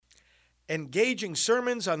engaging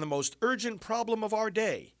sermons on the most urgent problem of our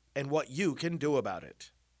day and what you can do about it.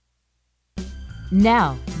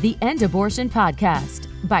 Now, the End Abortion Podcast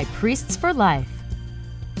by Priests for Life.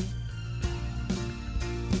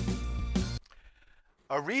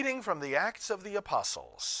 A reading from the Acts of the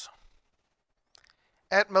Apostles.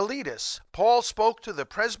 At Miletus, Paul spoke to the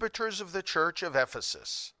presbyters of the church of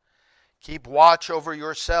Ephesus. Keep watch over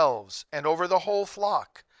yourselves and over the whole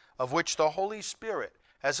flock, of which the Holy Spirit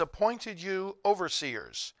has appointed you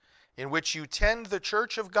overseers, in which you tend the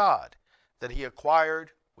church of God, that he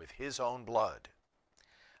acquired with his own blood.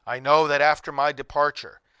 I know that after my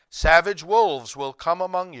departure, savage wolves will come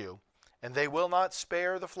among you, and they will not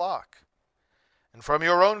spare the flock. And from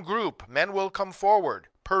your own group men will come forward,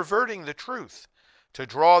 perverting the truth, to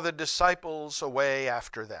draw the disciples away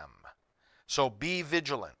after them. So be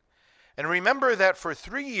vigilant, and remember that for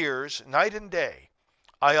 3 years, night and day,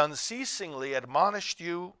 I unceasingly admonished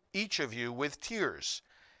you, each of you, with tears.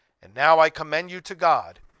 And now I commend you to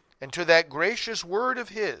God, and to that gracious word of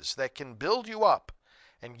his that can build you up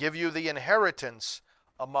and give you the inheritance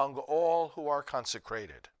among all who are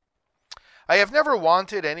consecrated. I have never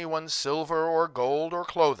wanted anyone's silver or gold or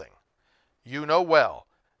clothing. You know well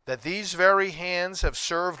that these very hands have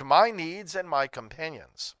served my needs and my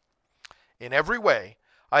companions. In every way,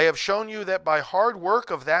 I have shown you that by hard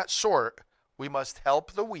work of that sort, we must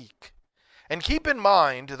help the weak. And keep in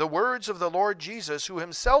mind the words of the Lord Jesus, who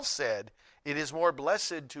himself said, "It is more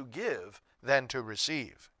blessed to give than to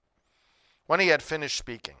receive." When he had finished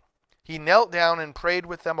speaking, he knelt down and prayed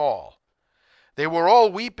with them all. They were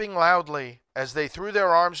all weeping loudly as they threw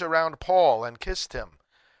their arms around Paul and kissed him,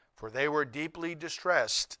 for they were deeply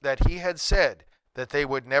distressed that he had said that they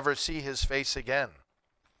would never see his face again.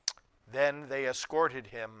 Then they escorted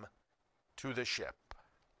him to the ship.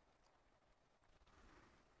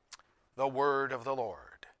 The word of the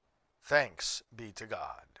Lord. Thanks be to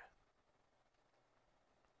God.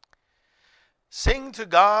 Sing to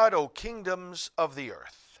God, O kingdoms of the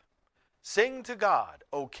earth. Sing to God,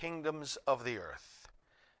 O kingdoms of the earth.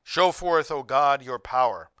 Show forth, O God, your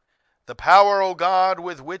power, the power, O God,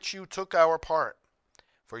 with which you took our part.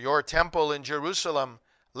 For your temple in Jerusalem,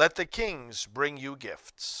 let the kings bring you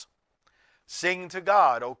gifts. Sing to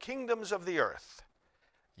God, O kingdoms of the earth.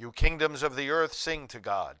 You kingdoms of the earth, sing to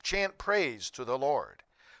God. Chant praise to the Lord,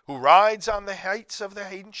 who rides on the heights of the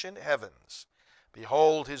ancient heavens.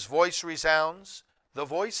 Behold, his voice resounds, the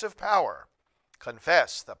voice of power.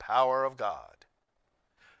 Confess the power of God.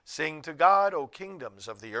 Sing to God, O kingdoms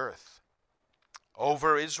of the earth.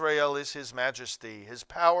 Over Israel is his majesty. His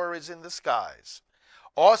power is in the skies.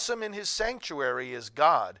 Awesome in his sanctuary is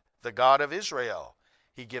God, the God of Israel.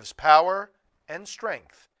 He gives power and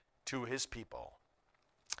strength to his people.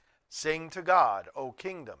 Sing to God, O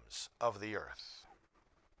kingdoms of the earth.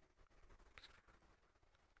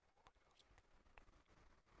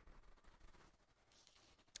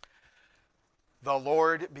 The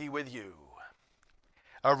Lord be with you.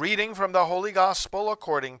 A reading from the Holy Gospel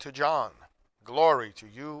according to John. Glory to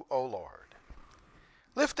you, O Lord.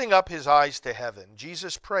 Lifting up his eyes to heaven,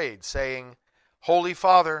 Jesus prayed, saying, Holy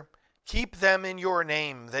Father, keep them in your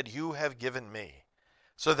name that you have given me,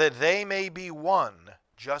 so that they may be one,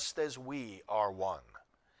 just as we are one.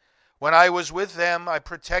 When I was with them, I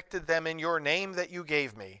protected them in your name that you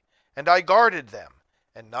gave me, and I guarded them,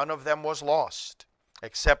 and none of them was lost,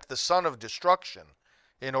 except the son of destruction,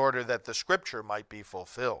 in order that the scripture might be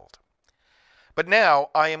fulfilled. But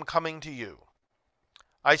now I am coming to you.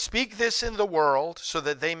 I speak this in the world so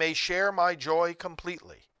that they may share my joy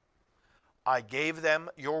completely. I gave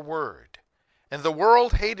them your word, and the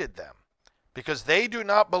world hated them, because they do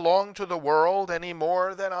not belong to the world any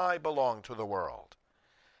more than I belong to the world.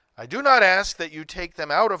 I do not ask that you take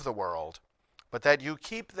them out of the world, but that you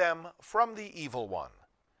keep them from the evil one.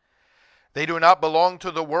 They do not belong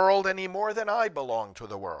to the world any more than I belong to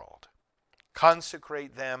the world.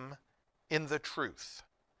 Consecrate them in the truth.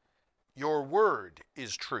 Your word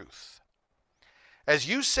is truth. As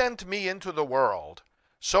you sent me into the world,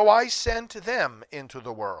 so I sent them into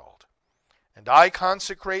the world. And I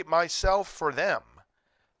consecrate myself for them,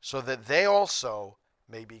 so that they also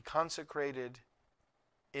may be consecrated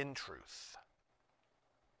in truth.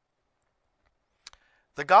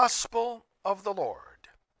 The Gospel of the Lord.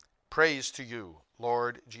 Praise to you,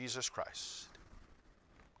 Lord Jesus Christ.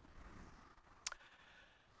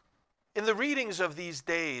 In the readings of these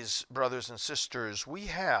days, brothers and sisters, we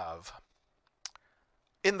have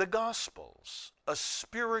in the Gospels a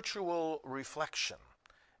spiritual reflection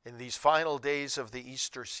in these final days of the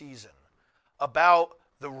Easter season about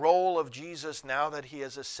the role of Jesus now that he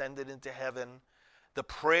has ascended into heaven, the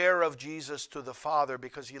prayer of Jesus to the Father,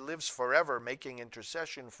 because he lives forever making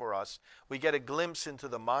intercession for us. We get a glimpse into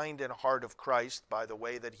the mind and heart of Christ by the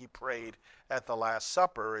way that he prayed at the Last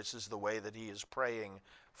Supper. This is the way that he is praying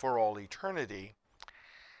for all eternity.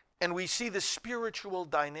 And we see the spiritual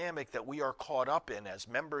dynamic that we are caught up in as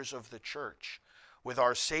members of the church, with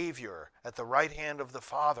our Savior at the right hand of the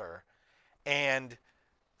Father, and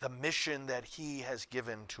the mission that he has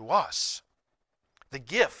given to us, the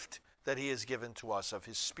gift that he has given to us of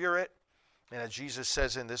his Spirit, and as Jesus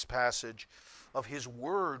says in this passage, of his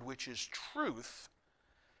word, which is truth,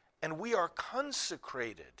 and we are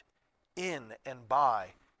consecrated in and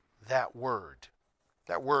by that word.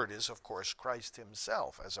 That word is, of course, Christ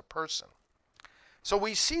himself as a person. So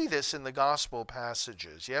we see this in the gospel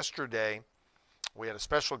passages. Yesterday, we had a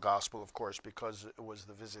special gospel, of course, because it was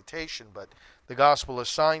the visitation, but the gospel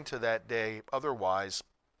assigned to that day otherwise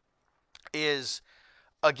is,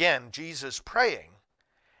 again, Jesus praying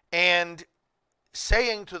and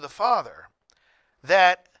saying to the Father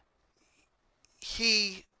that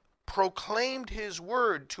he proclaimed his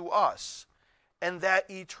word to us, and that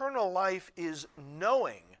eternal life is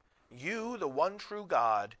knowing you, the one true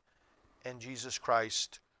God, and Jesus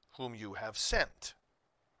Christ, whom you have sent.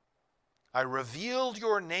 I revealed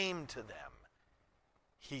your name to them,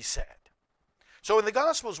 he said. So in the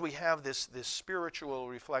Gospels we have this spiritual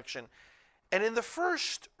reflection. And in the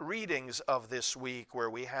first readings of this week, where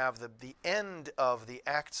we have the end of the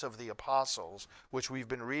Acts of the Apostles, which we've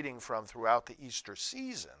been reading from throughout the Easter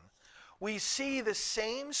season, we see the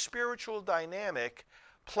same spiritual dynamic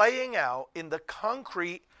playing out in the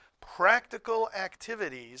concrete, practical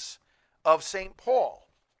activities of St. Paul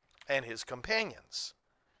and his companions.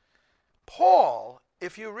 Paul,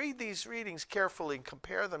 if you read these readings carefully and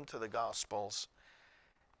compare them to the Gospels,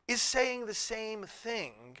 is saying the same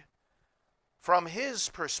thing from his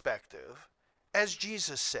perspective as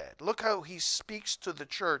Jesus said. Look how he speaks to the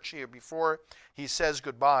church here before he says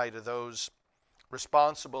goodbye to those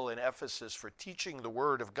responsible in Ephesus for teaching the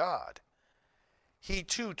Word of God. He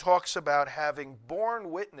too talks about having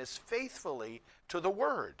borne witness faithfully to the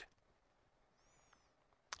Word.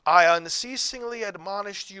 I unceasingly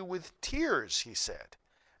admonished you with tears, he said,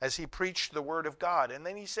 as he preached the Word of God. And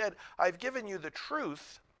then he said, I've given you the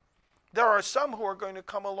truth. There are some who are going to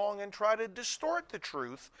come along and try to distort the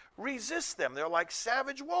truth. Resist them. They're like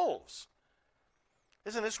savage wolves.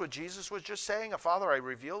 Isn't this what Jesus was just saying? Father, I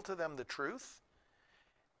revealed to them the truth.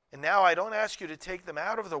 And now I don't ask you to take them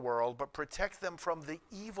out of the world, but protect them from the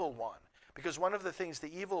evil one. Because one of the things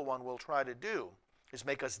the evil one will try to do is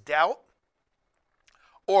make us doubt,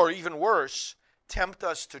 or even worse, tempt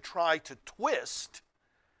us to try to twist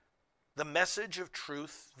the message of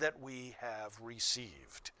truth that we have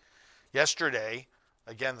received. Yesterday,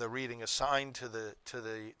 again, the reading assigned to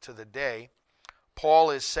the day,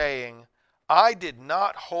 Paul is saying, I did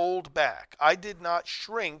not hold back. I did not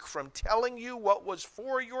shrink from telling you what was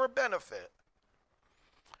for your benefit.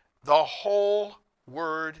 The whole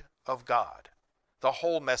Word of God, the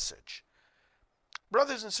whole message.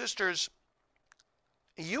 Brothers and sisters,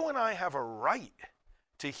 you and I have a right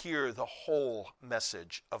to hear the whole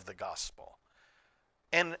message of the gospel.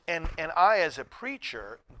 And I, as a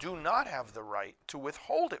preacher, do not have the right to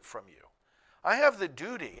withhold it from you. I have the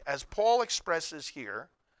duty, as Paul expresses here,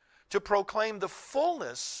 to proclaim the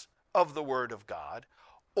fullness of the Word of God,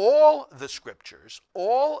 all the Scriptures,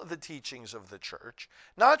 all the teachings of the church,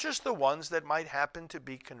 not just the ones that might happen to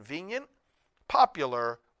be convenient,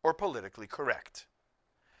 popular, or politically correct.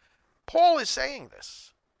 Paul is saying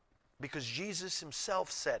this because Jesus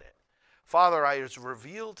himself said it. Father, I have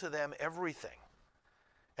revealed to them everything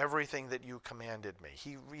that you commanded me.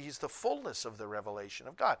 He's the fullness of the revelation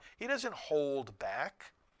of God. He doesn't hold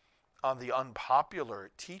back on the unpopular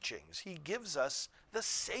teachings. He gives us the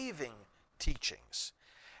saving teachings.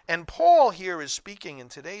 And Paul here is speaking in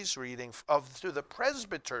today's reading to the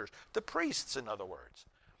presbyters, the priests, in other words,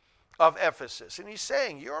 of Ephesus. And he's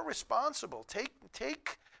saying, you're responsible.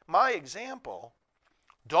 Take my example.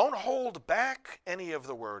 Don't hold back any of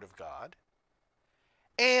the Word of God.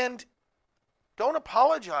 And don't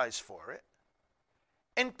apologize for it.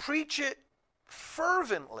 And preach it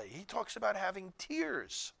fervently. He talks about having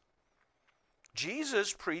tears.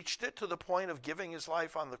 Jesus preached it to the point of giving his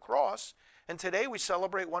life on the cross. And today we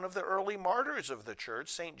celebrate one of the early martyrs of the church,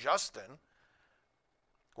 St. Justin.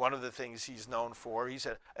 One of the things he's known for, he's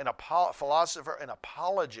a philosopher, an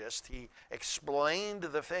apologist. He explained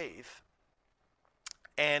the faith.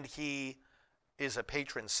 And he is a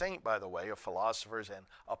patron saint, by the way, of philosophers and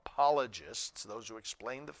apologists, those who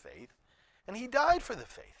explain the faith. And he died for the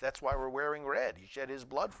faith. That's why we're wearing red. He shed his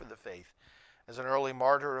blood for the faith. as an early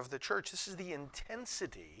martyr of the church. This is the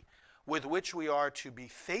intensity with which we are to be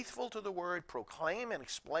faithful to the word, proclaim and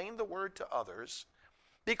explain the word to others,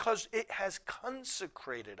 because it has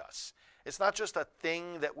consecrated us. It's not just a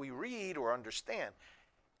thing that we read or understand.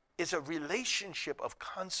 It's a relationship of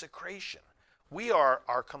consecration. We are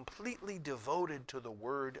completely devoted to the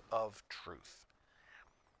word of truth.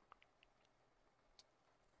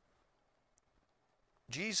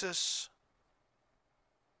 Jesus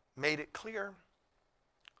made it clear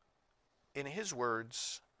in his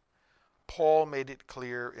words. Paul made it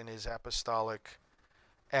clear in his apostolic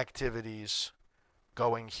activities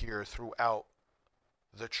going here throughout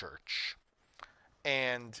the church.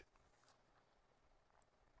 And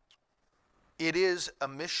it is a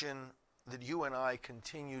mission that you and I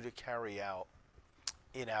continue to carry out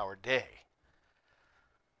in our day.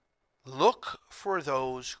 Look for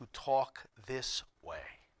those who talk this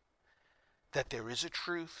way, that there is a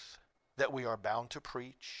truth that we are bound to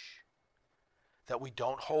preach, that we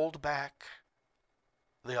don't hold back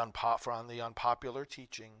from the unpopular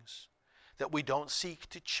teachings, that we don't seek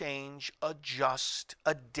to change, adjust,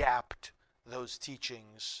 adapt those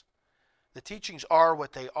teachings. The teachings are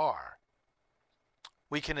what they are.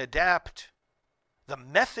 We can adapt the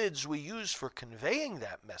methods we use for conveying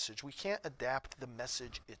that message. We can't adapt the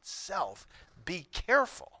message itself. Be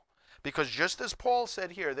careful, because just as Paul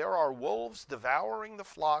said here, there are wolves devouring the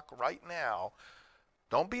flock right now.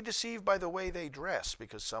 Don't be deceived by the way they dress,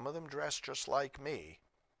 because some of them dress just like me,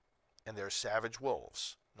 and they're savage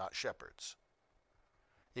wolves, not shepherds.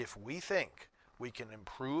 If we think we can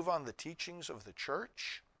improve on the teachings of the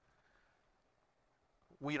church,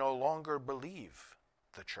 we no longer believe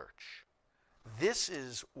the church. This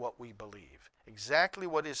is what we believe. Exactly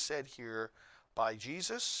what is said here by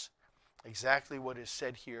Jesus, exactly what is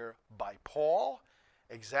said here by Paul,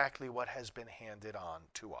 exactly what has been handed on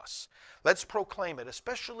to us. Let's proclaim it,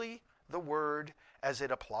 especially the word as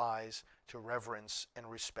it applies to reverence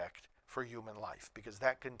and respect for human life, because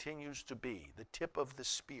that continues to be the tip of the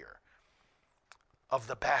spear of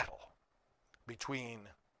the battle between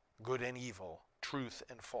good and evil, truth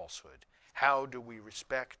and falsehood. How do we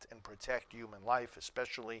respect and protect human life,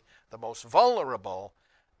 especially the most vulnerable,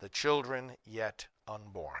 the children yet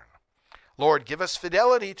unborn? Lord, give us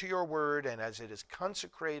fidelity to your word, and as it has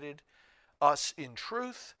consecrated us in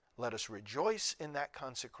truth, let us rejoice in that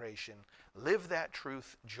consecration, live that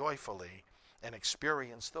truth joyfully, and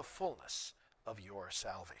experience the fullness of your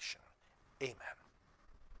salvation. Amen.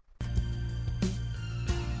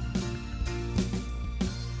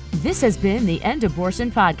 This has been the End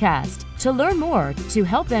Abortion Podcast. To learn more, to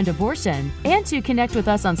help end abortion, and to connect with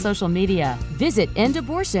us on social media, visit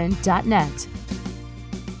endabortion.net.